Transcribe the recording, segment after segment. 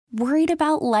Worried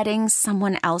about letting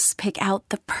someone else pick out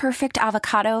the perfect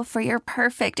avocado for your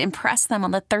perfect impress them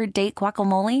on the third date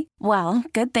guacamole? Well,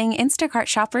 good thing Instacart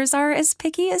shoppers are as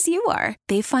picky as you are.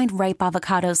 They find ripe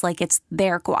avocados like it's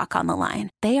their guac on the line.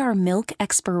 They are milk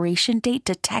expiration date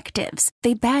detectives.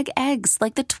 They bag eggs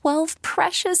like the 12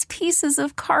 precious pieces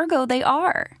of cargo they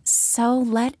are. So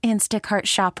let Instacart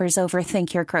shoppers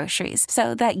overthink your groceries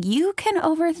so that you can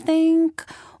overthink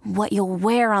what you'll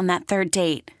wear on that third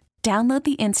date. Download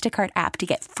the Instacart app to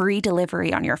get free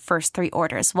delivery on your first 3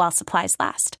 orders while supplies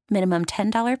last. Minimum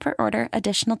 $10 per order.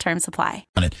 Additional terms apply.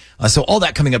 So all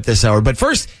that coming up this hour. But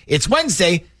first, it's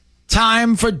Wednesday.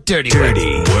 Time for Dirty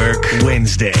Work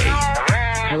Wednesday.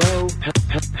 Hello?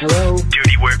 Hello?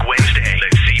 Dirty Work Wednesday.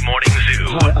 Let's see Morning Zoo.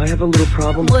 Hi, I have a little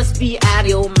problem. Must be out of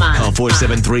your mind. Call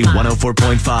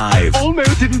 473-104.5.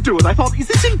 Almost didn't do it. I thought, is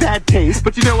this in bad taste?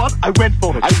 But you know what? I went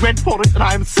for it, and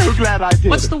I am so glad I did.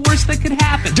 What's the worst that could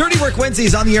happen? Dirty Work Wednesday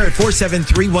is on the air at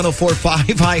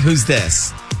 473-104.5. Hi, who's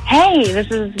this? Hey, this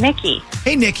is Nikki.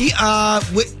 Hey, Nikki.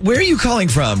 Where are you calling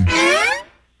from?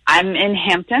 I'm in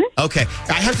Hampton. Okay.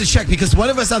 I have to check because one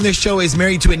of us on this show is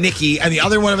married to a Nikki and the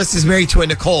other one of us is married to a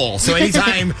Nicole. So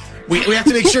anytime we have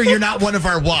to make sure you're not one of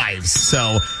our wives.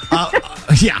 So,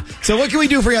 yeah. So what can we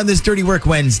do for you on this Dirty Work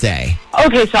Wednesday?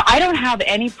 Okay, so I don't have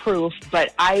any proof,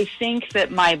 but I think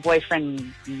that my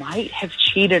boyfriend might have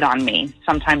cheated on me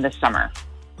sometime this summer.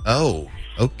 Oh,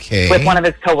 okay. With one of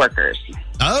his coworkers.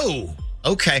 Oh,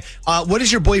 okay. What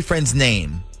is your boyfriend's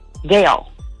name? Dale.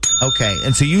 Okay,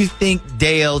 and so you think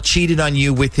Dale cheated on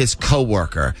you with his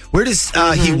coworker. Where does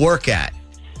he work at?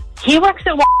 He works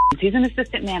at Walgreens. He's an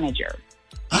assistant manager.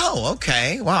 Oh,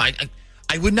 okay. Wow,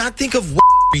 I would not think of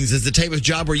Walgreens as the type of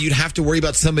job where you'd have to worry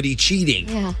about somebody cheating.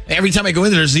 Yeah. Every time I go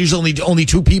in there, there's usually only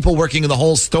 2 people working in the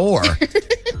whole store.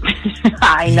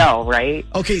 I know, right?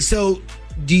 Okay, so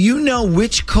do you know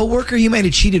which coworker he might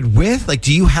have cheated with? Like,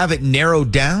 do you have it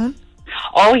narrowed down?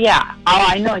 Oh, yeah. Oh,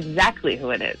 I know exactly who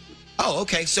it is. Oh,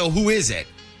 okay. So who is it?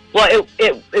 Well,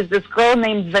 it is this girl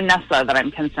named Vanessa that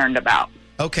I'm concerned about.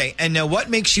 Okay. And now what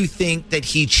makes you think that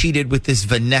he cheated with this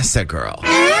Vanessa girl?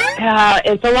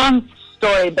 It's a long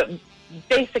story, but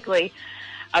basically,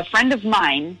 a friend of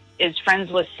mine is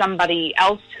friends with somebody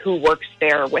else who works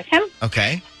there with him.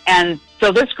 Okay. And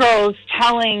so this girl is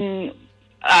telling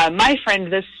my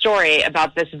friend this story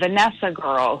about this Vanessa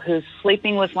girl who's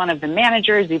sleeping with one of the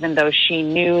managers, even though she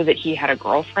knew that he had a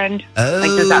girlfriend. Oh,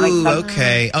 does that make sense?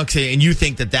 okay. Okay. And you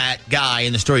think that guy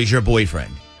in the story is your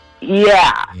boyfriend?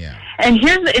 Yeah. Yeah. And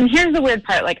here's the weird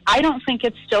part. Like, I don't think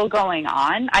it's still going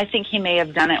on. I think he may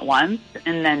have done it once,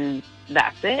 and then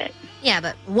that's it. Yeah,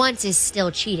 but once is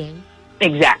still cheating.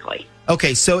 Exactly.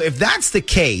 Okay, so if that's the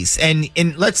case, and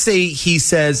let's say he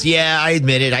says, yeah, I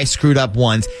admit it, I screwed up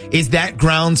once, is that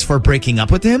grounds for breaking up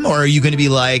with him? Or are you going to be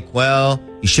like, well,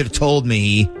 you should have told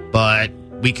me, but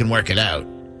we can work it out?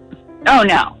 Oh,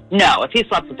 no. No, if he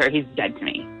slept with her, he's dead to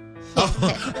me.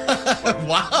 Oh,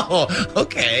 wow.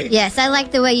 Okay. Yes, I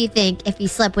like the way you think. If he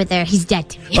slept with her, he's dead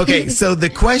to me. Okay, so the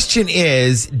question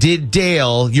is, did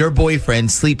Dale, your boyfriend,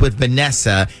 sleep with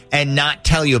Vanessa and not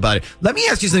tell you about it? Let me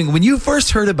ask you something. When you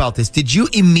first heard about this, did you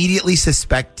immediately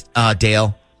suspect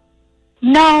Dale?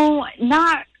 No,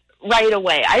 not right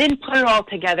away. I didn't put it all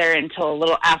together until a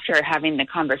little after having the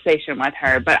conversation with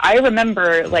her. But I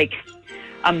remember, like,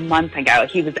 a month ago,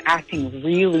 he was acting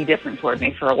really different toward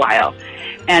me for a while.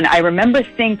 And I remember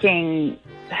thinking,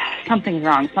 something's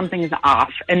wrong, something's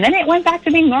off. And then it went back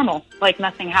to being normal, like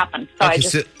nothing happened. So okay,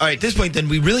 so, all right, at this point, then,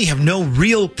 we really have no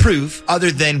real proof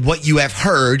other than what you have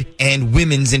heard and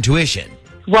women's intuition.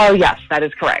 Well, yes, that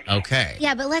is correct. Okay.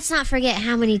 Yeah, but let's not forget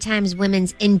how many times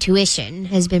women's intuition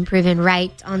has been proven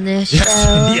right on this show.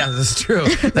 Yes, yeah, that's true.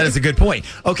 That is a good point.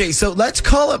 Okay, so let's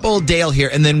call up old Dale here,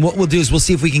 and then what we'll do is we'll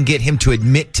see if we can get him to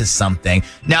admit to something.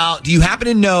 Now, do you happen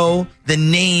to know the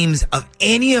names of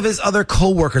any of his other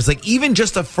coworkers, like even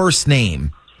just a first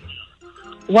name?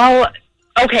 Well,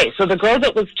 okay, so the girl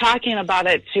that was talking about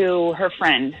it to her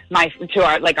friend,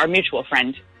 our mutual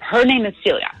friend, her name is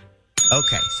Celia.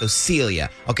 Okay, so Celia.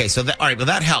 Okay, so all right, well,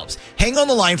 that helps. Hang on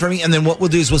the line for me, and then what we'll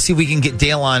do is we'll see if we can get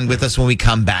Dale on with us when we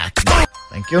come back.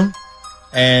 Thank you.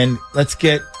 And let's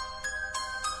get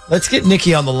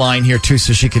Nikki on the line here, too,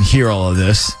 so she can hear all of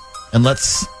this. And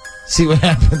let's see what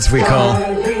happens if we call.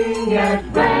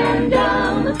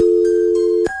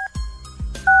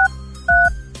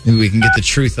 Maybe we can get the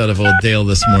truth out of old Dale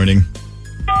this morning.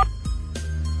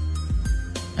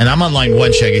 And I'm on line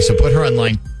 1, Shaggy, so put her on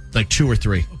line, 2 or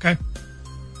 3. Okay.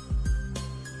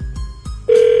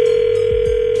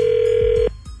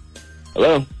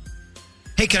 Hello.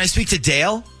 Hey, can I speak to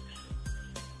Dale?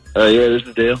 Yeah, this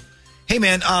is Dale. Hey,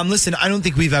 man, listen, I don't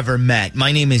think we've ever met.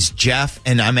 My name is Jeff,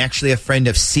 and I'm actually a friend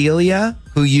of Celia,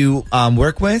 who you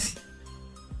work with.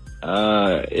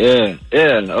 Yeah,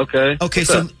 okay. Okay,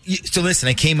 so listen,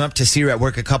 I came up to see her at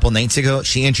work a couple nights ago.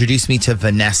 She introduced me to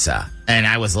Vanessa, and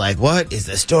I was like, what is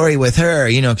the story with her?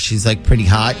 You know, she's like pretty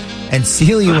hot. And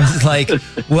Celia was like,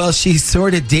 well, she's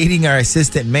sort of dating our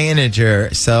assistant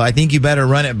manager, so I think you better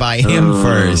run it by him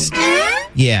first.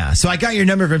 Yeah, so I got your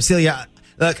number from Celia.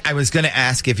 Look, I was going to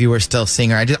ask if you were still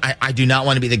seeing her. I do not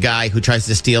want to be the guy who tries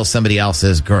to steal somebody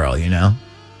else's girl, you know?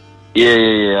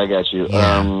 Yeah, I got you.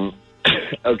 Yeah.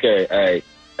 Okay, all right.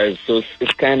 So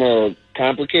it's kind of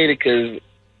complicated because,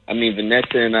 I mean,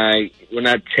 Vanessa and we're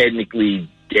not technically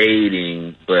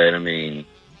dating, but I mean...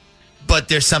 But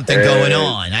there's something going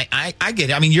on. I get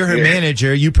it. I mean, you're her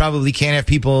manager. You probably can't have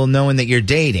people knowing that you're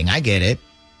dating. I get it.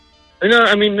 No,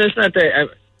 I mean, it's not that.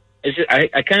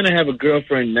 I kind of have a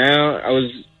girlfriend now. I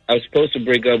was supposed to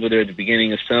break up with her at the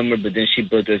beginning of summer, but then she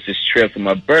booked us this trip for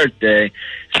my birthday.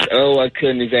 So I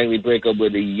couldn't exactly break up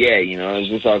with her yet. You know, it was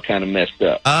just all kind of messed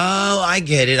up. Oh, I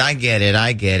get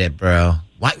it, bro.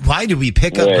 Why do we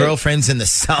pick up girlfriends in the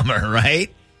summer,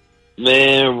 right?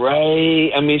 Man,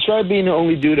 right. I mean, try being the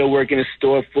only dude that work in a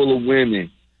store full of women.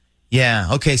 Yeah.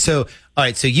 Okay. So, all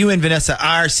right. So you and Vanessa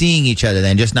are seeing each other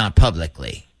then, just not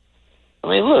publicly. I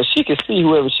mean, look, she can see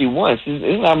whoever she wants.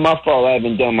 It's not my fault I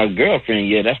haven't done my girlfriend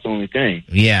yet. That's the only thing.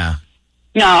 Yeah.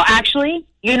 No, actually,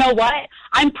 you know what?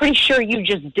 I'm pretty sure you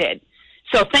just did.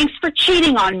 So thanks for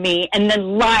cheating on me and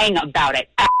then lying about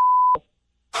it.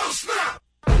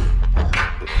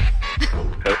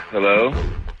 Hello?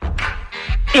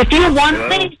 If you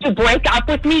wanted to break up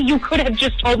with me, you could have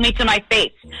just told me to my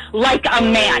face, like a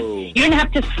man. You didn't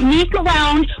have to sneak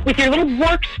around with your little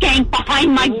work skank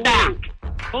behind my back.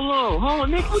 Hold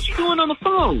on, Nick, what you doing on the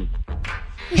phone?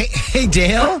 Hey,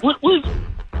 Dale? What was...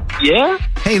 Yeah?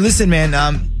 Hey, listen, man,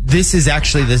 this is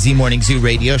actually the Z Morning Zoo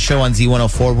radio show on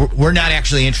Z104. We're not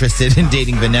actually interested in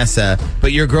dating Vanessa,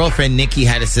 but your girlfriend, Nikki,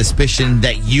 had a suspicion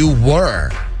that you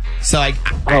were. So I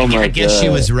guess she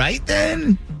was right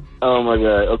then? Oh, my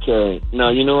God. Okay. No,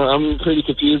 you know what? I'm pretty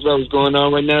confused about what's going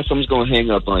on right now, so I'm just going to hang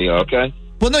up on you, okay?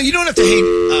 Well, no, you don't have to hang...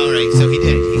 All right, so he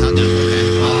did. He hung up.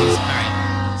 Okay. All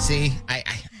right. See,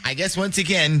 I guess once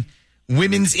again,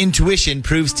 women's intuition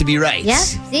proves to be right. Yep.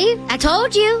 See? I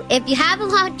told you. If you have a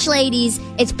hunch, ladies,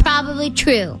 it's probably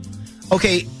true.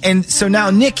 Okay, and so now,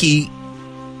 Nikki...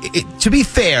 to be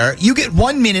fair, you get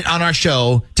 1 minute on our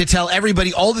show to tell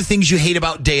everybody all the things you hate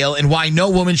about Dale and why no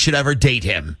woman should ever date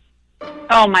him.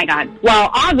 Oh, my God. Well,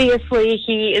 obviously,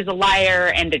 he is a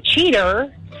liar and a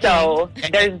cheater, so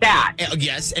there's that.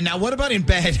 Yes, and now what about in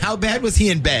bed? How bad was he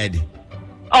in bed?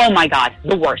 Oh, my God.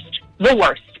 The worst.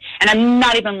 And I'm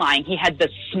not even lying. He had the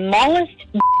smallest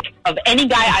of any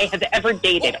guy I have ever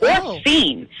dated or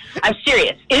seen. I'm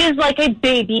serious. It is like a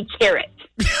baby carrot.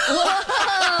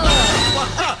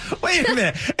 Wait a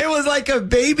minute. It was like a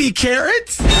baby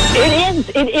carrot?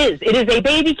 It is a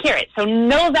baby carrot. So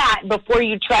know that before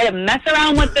you try to mess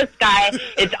around with this guy.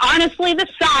 It's honestly the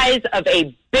size of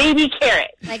a baby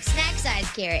carrot. Like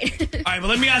snack-sized carrot. All right, but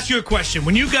let me ask you a question.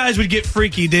 When you guys would get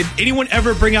freaky, did anyone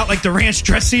ever bring out like the ranch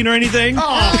dressing or anything?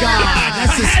 Oh, God.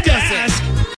 That's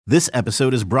disgusting. This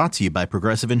episode is brought to you by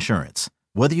Progressive Insurance.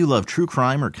 Whether you love true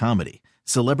crime or comedy,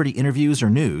 celebrity interviews or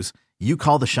news, you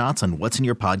call the shots on what's in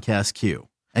your podcast queue.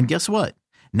 And guess what?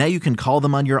 Now you can call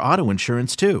them on your auto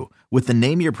insurance too with the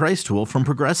Name Your Price tool from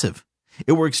Progressive.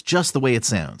 It works just the way it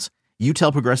sounds. You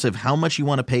tell Progressive how much you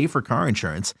want to pay for car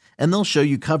insurance, and they'll show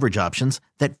you coverage options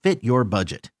that fit your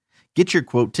budget. Get your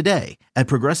quote today at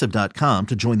Progressive.com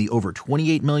to join the over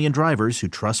 28 million drivers who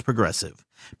trust Progressive.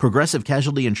 Progressive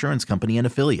Casualty Insurance Company and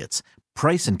Affiliates.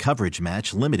 Price and coverage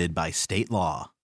match limited by state law.